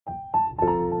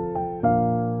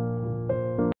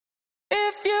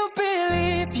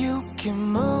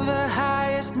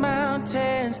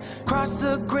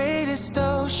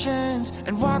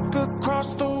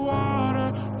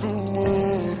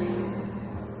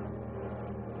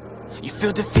You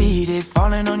feel defeated,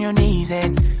 falling on your knees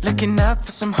and looking up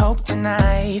for some hope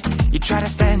tonight. You try to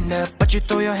stand up, but you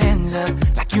throw your hands up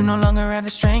like you no longer have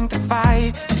the strength to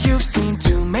fight. 'Cause you've seen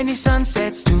too many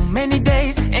sunsets, too many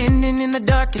days ending in the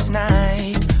darkest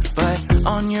night. But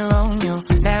on your own you'll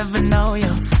never know,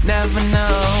 you'll never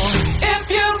know. If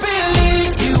you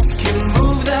believe you can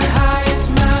move the highest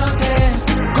mountains,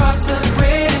 cross the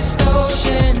greatest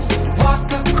oceans,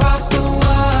 walk across the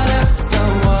water, the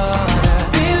water.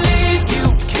 Believe you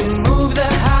can move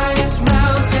the highest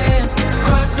mountains,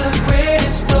 cross the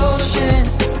greatest oceans,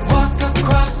 walk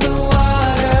across the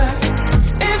water.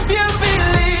 If you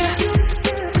believe.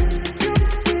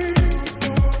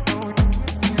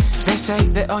 They say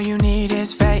that all you need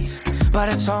is faith, but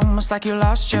it's almost like you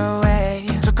lost your way.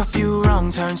 Took a few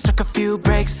wrong turns, took a few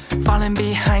breaks, falling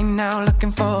behind now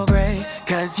looking for grace.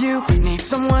 'Cause you need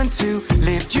someone to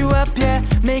lift you up, yeah,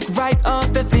 make right all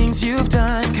the things you